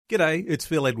G'day, it's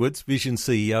Phil Edwards, Vision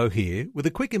CEO here, with a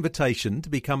quick invitation to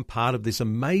become part of this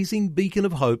amazing beacon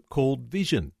of hope called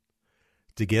Vision.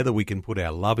 Together we can put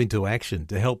our love into action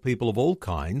to help people of all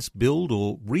kinds build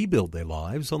or rebuild their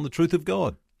lives on the truth of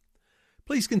God.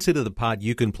 Please consider the part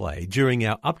you can play during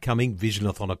our upcoming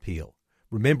Visionathon appeal,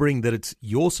 remembering that it's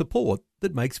your support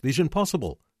that makes Vision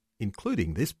possible,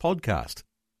 including this podcast.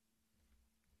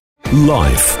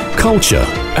 Life, culture,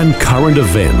 and current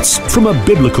events from a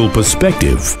biblical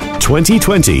perspective.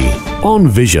 2020 on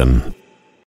Vision.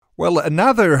 Well,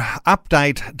 another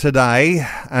update today,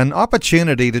 an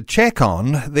opportunity to check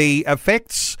on the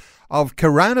effects of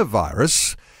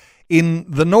coronavirus in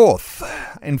the north.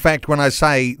 In fact, when I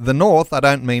say the north, I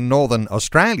don't mean northern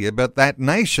Australia, but that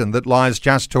nation that lies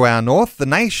just to our north, the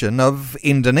nation of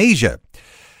Indonesia.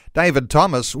 David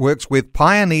Thomas works with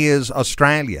Pioneers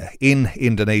Australia in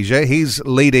Indonesia. He's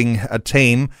leading a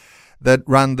team that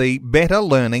run the Better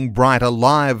Learning, Brighter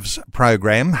Lives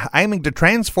program, aiming to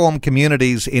transform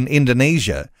communities in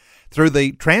Indonesia through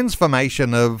the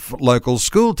transformation of local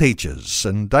school teachers.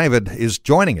 And David is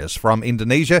joining us from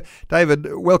Indonesia.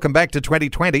 David, welcome back to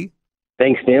 2020.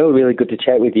 Thanks, Neil. Really good to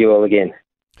chat with you all again.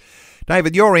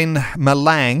 David, you're in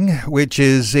Malang, which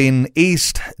is in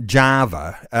East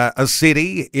Java, a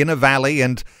city in a valley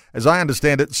and, as I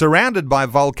understand it, surrounded by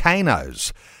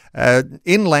volcanoes,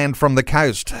 inland from the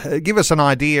coast. Give us an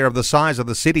idea of the size of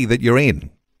the city that you're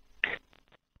in.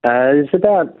 It's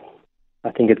about, I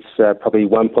think it's probably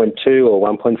 1.2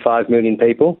 or 1.5 million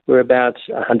people. We're about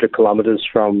 100 kilometres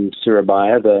from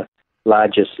Surabaya, the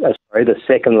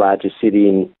second largest city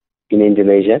in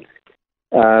Indonesia.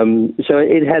 So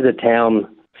it has a town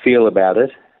feel about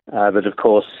it, but of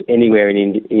course anywhere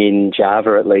in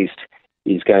Java at least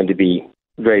is going to be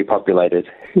very populated.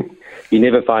 You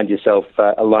never find yourself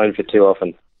alone for too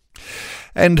often.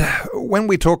 And when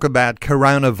we talk about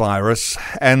coronavirus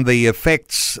and the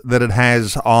effects that it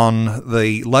has on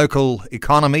the local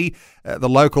economy, the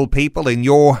local people in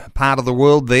your part of the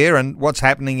world there, and what's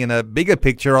happening in a bigger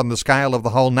picture on the scale of the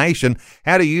whole nation,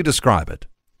 how do you describe it?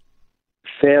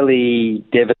 Fairly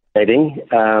devastating,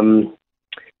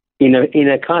 in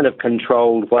a kind of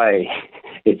controlled way.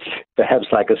 It's perhaps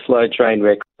like a slow train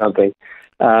wreck or something.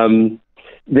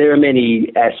 There are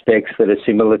many aspects that are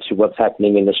similar to what's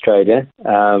happening in Australia.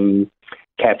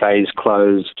 Cafes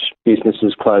closed,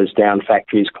 businesses closed down,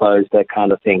 factories closed, that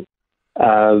kind of thing.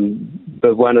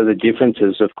 But one of the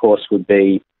differences, of course, would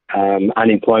be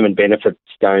unemployment benefits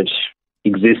don't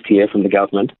exist here from the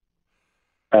government.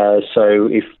 So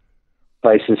if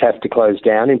places have to close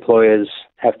down, employers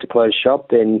have to close shop,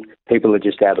 then people are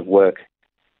just out of work.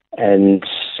 And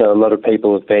so a lot of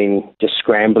people have been just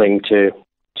scrambling to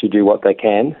do what they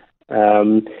can.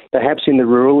 Perhaps in the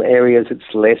rural areas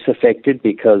it's less affected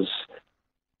because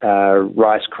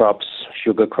rice crops,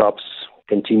 sugar crops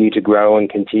continue to grow and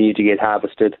continue to get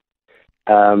harvested.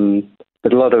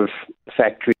 But a lot of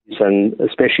factories and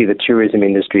especially the tourism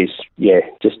industries,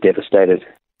 just devastated.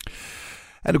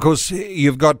 And of course,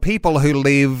 you've got people who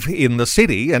live in the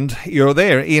city, and you're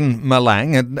there in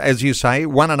Malang, and as you say,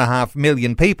 1.5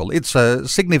 million people. It's a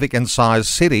significant sized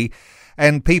city,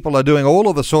 and people are doing all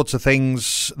of the sorts of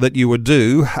things that you would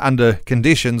do under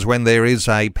conditions when there is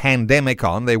a pandemic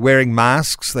on. They're wearing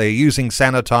masks, they're using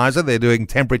sanitizer, they're doing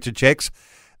temperature checks.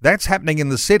 That's happening in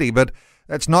the city, but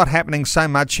that's not happening so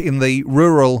much in the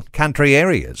rural country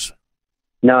areas.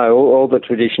 No, all the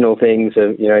traditional things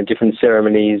of, different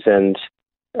ceremonies and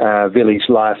village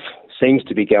life seems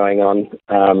to be going on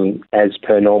as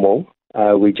per normal.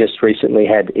 We just recently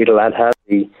had Eid al-Adha,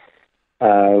 the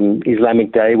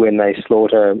Islamic day when they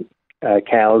slaughter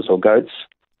cows or goats,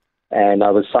 and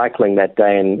I was cycling that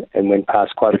day and went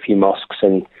past quite a few mosques,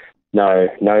 and no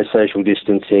social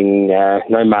distancing,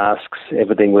 no masks,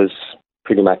 everything was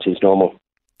pretty much as normal.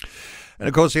 And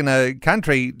of course, in a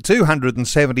country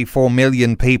 274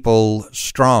 million people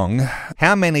strong,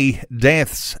 how many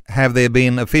deaths have there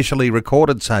been officially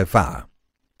recorded so far?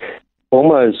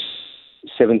 Almost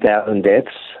 7,000 deaths,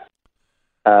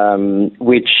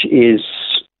 which is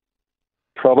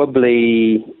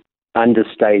probably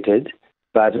understated,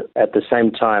 but at the same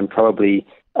time probably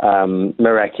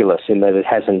miraculous in that it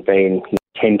hasn't been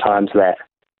 10 times that,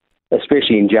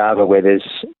 especially in Java where there's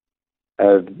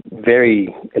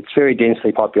it's very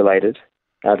densely populated.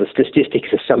 The statistics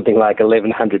are something like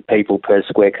 1,100 people per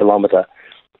square kilometre.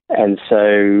 And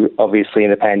so obviously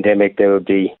in a pandemic there would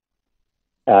be,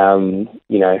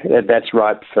 that's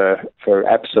ripe for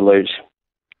absolute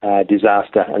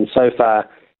disaster. And so far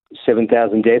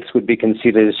 7,000 deaths would be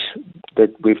considered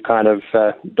that we've kind of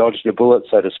dodged a bullet,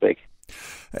 so to speak.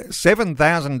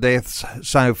 7,000 deaths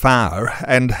so far,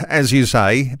 and as you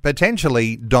say,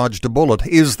 potentially dodged a bullet.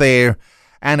 Is there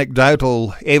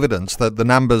anecdotal evidence that the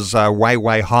numbers are way,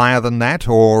 way higher than that,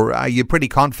 or are you pretty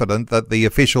confident that the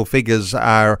official figures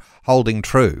are holding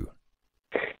true?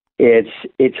 Yeah,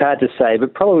 it's hard to say,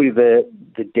 but probably the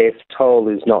death toll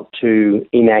is not too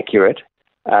inaccurate,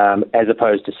 as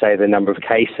opposed to, say, the number of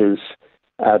cases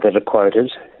that are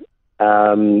quoted.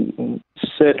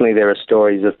 Certainly there are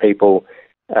stories of people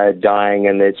dying,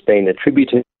 and it's been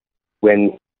attributed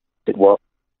when it was.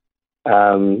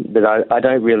 But I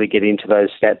don't really get into those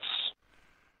stats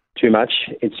too much.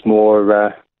 It's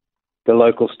more the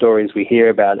local stories we hear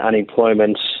about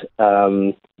unemployment,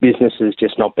 businesses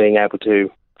just not being able to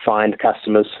find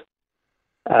customers.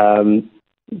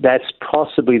 That's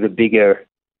possibly the bigger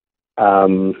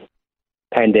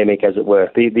pandemic, as it were.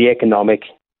 The economic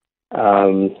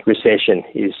recession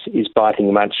is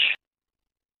biting much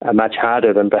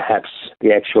harder than perhaps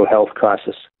the actual health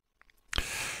crisis.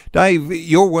 Dave,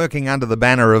 you're working under the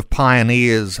banner of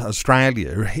Pioneers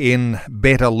Australia in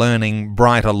Better Learning,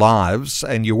 Brighter Lives,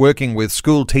 and you're working with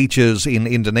school teachers in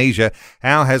Indonesia.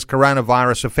 How has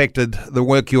coronavirus affected the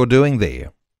work you're doing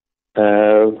there?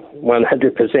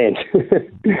 100%.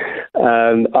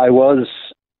 I was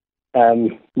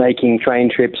making train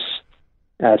trips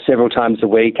several times a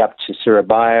week up to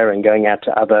Surabaya and going out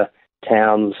to other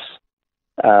towns.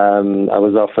 I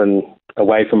was often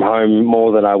away from home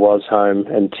more than I was home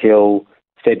until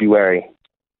February,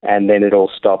 and then it all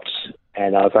stopped,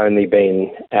 and I've only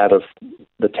been out of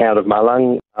the town of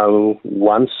Malang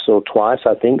once or twice,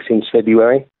 I think, since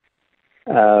February.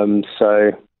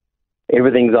 So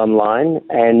everything's online,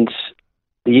 and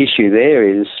the issue there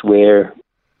is we're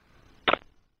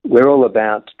all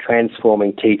about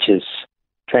transforming teachers,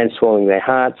 transforming their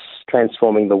hearts,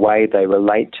 transforming the way they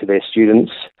relate to their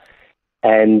students.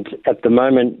 And at the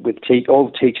moment, with all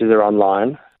teachers are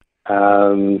online,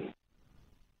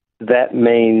 that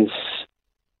means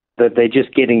that they're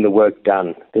just getting the work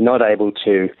done. They're not able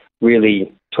to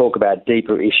really talk about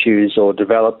deeper issues or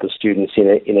develop the students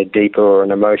in a deeper or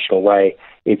an emotional way.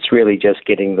 It's really just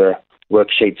getting the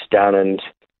worksheets done and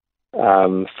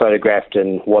photographed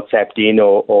and WhatsApped in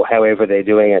or however they're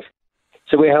doing it.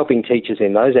 So we're helping teachers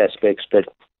in those aspects, but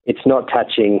it's not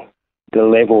touching the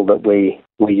level that we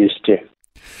used to.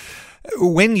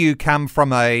 When you come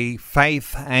from a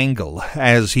faith angle,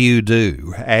 as you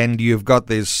do, and you've got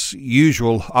this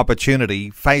usual opportunity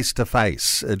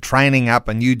face-to-face, training up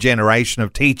a new generation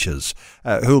of teachers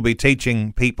who'll be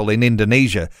teaching people in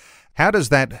Indonesia, how does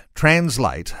that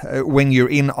translate when you're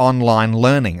in online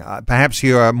learning? Perhaps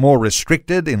you are more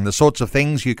restricted in the sorts of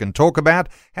things you can talk about.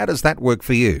 How does that work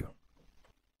for you?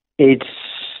 It's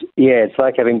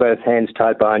like having both hands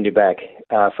tied behind your back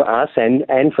for us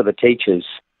and for the teachers.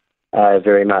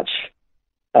 Very much.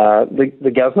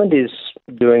 The government is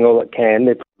doing all it can.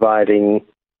 They're providing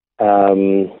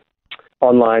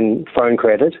online phone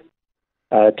credit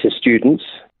to students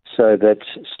so that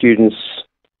students,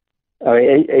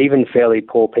 even fairly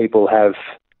poor people, have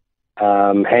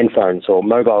handphones or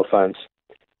mobile phones.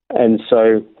 And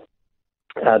so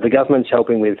the government's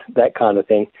helping with that kind of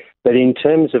thing. But in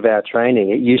terms of our training,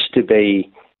 it used to be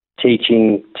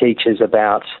teaching teachers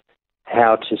about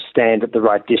how to stand at the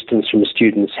right distance from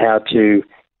students, how to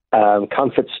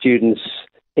comfort students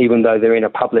even though they're in a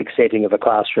public setting of a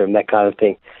classroom, that kind of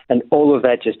thing. And all of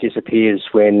that just disappears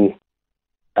when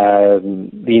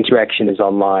the interaction is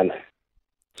online.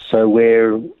 So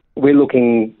we're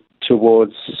looking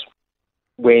towards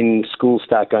when schools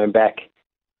start going back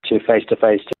to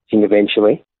face-to-face teaching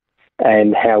eventually,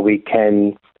 and how we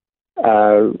can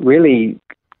really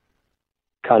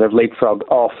kind of leapfrog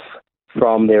off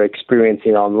from their experience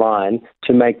in online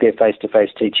to make their face-to-face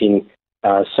teaching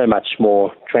so much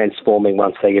more transforming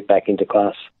once they get back into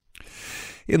class.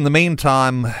 In the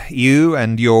meantime, you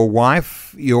and your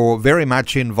wife, you're very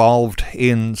much involved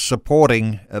in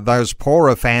supporting those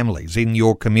poorer families in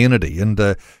your community,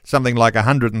 and something like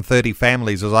 130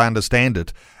 families, as I understand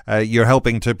it. You're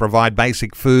helping to provide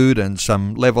basic food and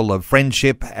some level of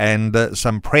friendship and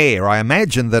some prayer. I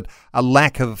imagine that a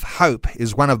lack of hope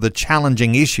is one of the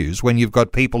challenging issues when you've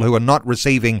got people who are not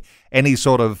receiving any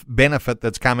sort of benefit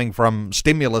that's coming from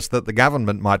stimulus that the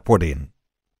government might put in.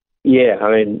 Yeah,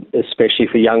 I mean, especially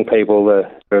for young people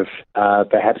of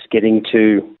perhaps getting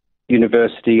to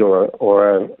university or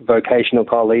a vocational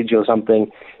college or something,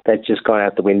 that's just gone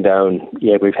out the window. And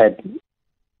yeah,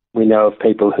 we know of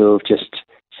people who have just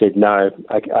said, no,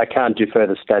 I can't do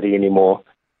further study anymore,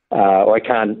 or I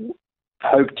can't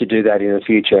hope to do that in the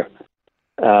future.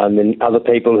 And other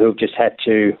people who have just had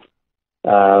to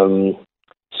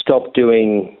stop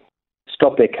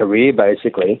stop their career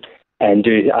basically and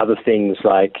do other things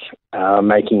like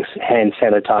making hand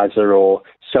sanitizer or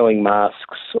sewing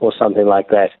masks or something like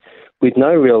that, with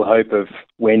no real hope of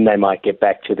when they might get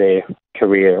back to their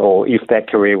career or if that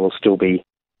career will still be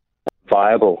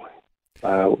viable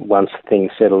once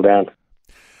things settle down.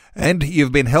 And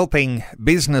you've been helping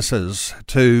businesses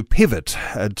to pivot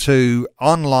to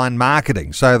online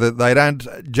marketing so that they don't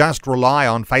just rely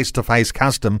on face-to-face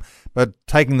custom, but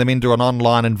taking them into an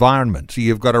online environment. So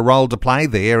you've got a role to play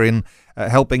there in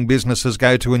helping businesses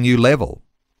go to a new level.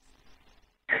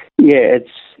 Yeah,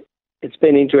 it's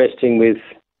been interesting with,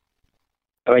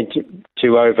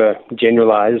 to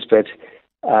over-generalise, but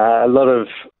a lot of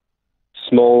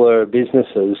smaller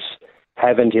businesses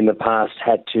haven't in the past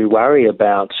had to worry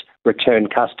about return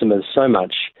customers so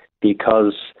much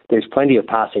because there's plenty of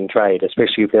passing trade,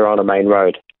 especially if they're on a main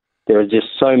road. There are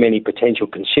just so many potential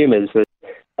consumers that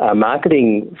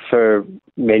marketing for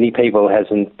many people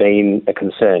hasn't been a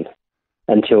concern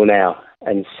until now.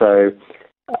 And so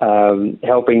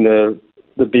helping the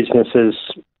businesses,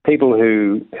 people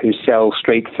who sell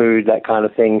street food, that kind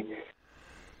of thing,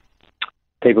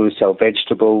 people who sell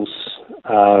vegetables,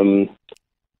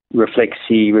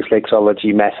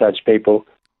 reflexology, massage people,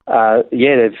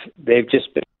 they've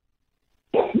just been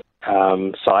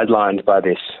sidelined by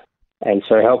this. And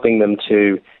so helping them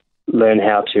to learn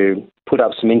how to put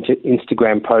up some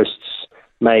Instagram posts,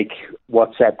 make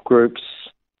WhatsApp groups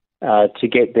to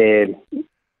get their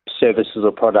services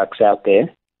or products out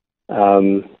there.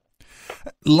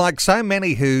 Like so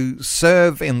many who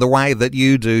serve in the way that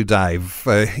you do, Dave,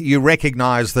 you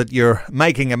recognise that you're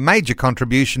making a major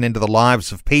contribution into the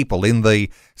lives of people in the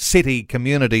city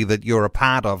community that you're a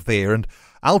part of there. And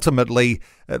ultimately,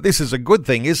 this is a good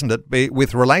thing, isn't it,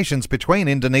 with relations between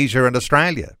Indonesia and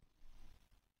Australia?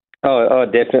 Oh,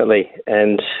 definitely.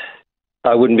 And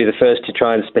I wouldn't be the first to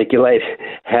try and speculate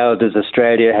how does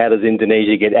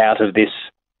Indonesia get out of this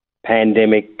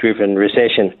pandemic-driven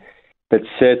recession. But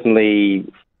certainly,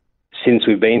 since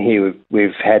we've been here,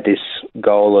 we've had this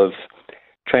goal of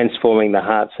transforming the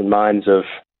hearts and minds of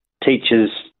teachers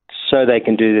so they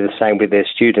can do the same with their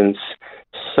students,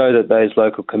 so that those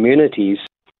local communities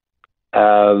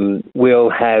will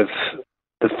have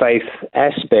the faith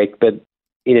aspect, but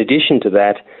in addition to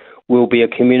that, will be a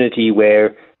community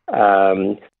where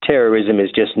terrorism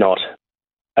is just not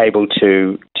able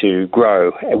to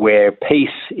grow, where peace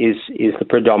is the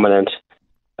predominant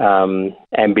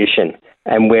ambition,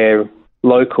 and where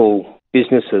local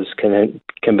businesses can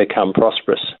become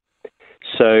prosperous.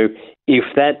 So if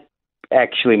that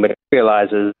actually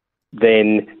materialises,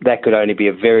 then that could only be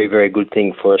a very, very good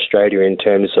thing for Australia in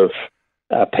terms of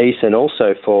peace and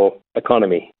also for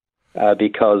economy,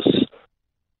 because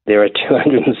there are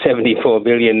 274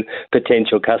 million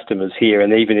potential customers here,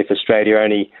 and even if Australia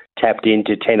only tapped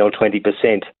into 10 or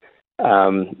 20%,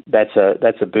 that's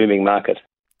a booming market.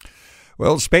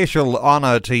 Well, special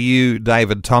honour to you,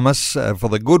 David Thomas, for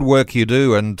the good work you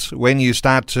do. And when you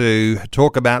start to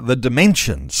talk about the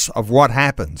dimensions of what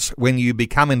happens when you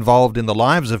become involved in the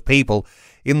lives of people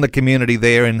in the community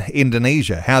there in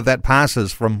Indonesia, how that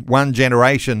passes from one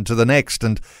generation to the next.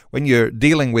 And when you're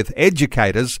dealing with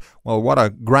educators, well, what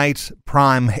a great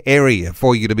prime area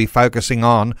for you to be focusing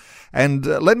on. And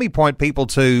let me point people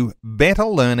to Better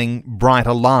Learning,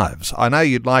 Brighter Lives. I know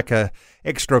you'd like a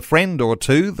extra friend or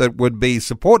two that would be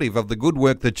supportive of the good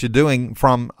work that you're doing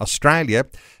from Australia.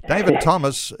 David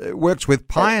Thomas works with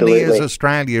Pioneers Absolutely.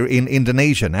 Australia in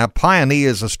Indonesia. Now,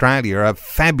 Pioneers Australia are a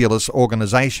fabulous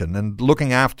organisation, and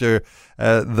looking after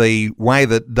the way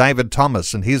that David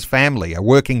Thomas and his family are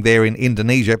working there in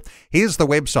Indonesia, here's the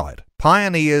website,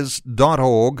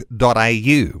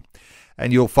 pioneers.org.au.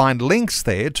 And you'll find links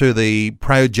there to the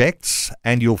projects,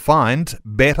 and you'll find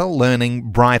Better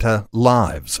Learning, Brighter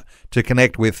Lives to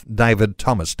connect with David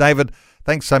Thomas. David,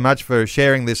 thanks so much for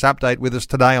sharing this update with us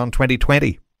today on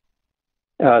 2020.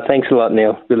 Thanks a lot,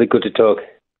 Neil. Really good to talk.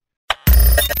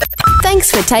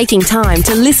 Thanks for taking time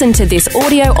to listen to this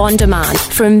audio on demand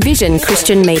from Vision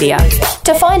Christian Media.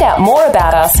 To find out more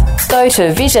about us, go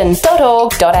to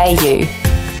vision.org.au.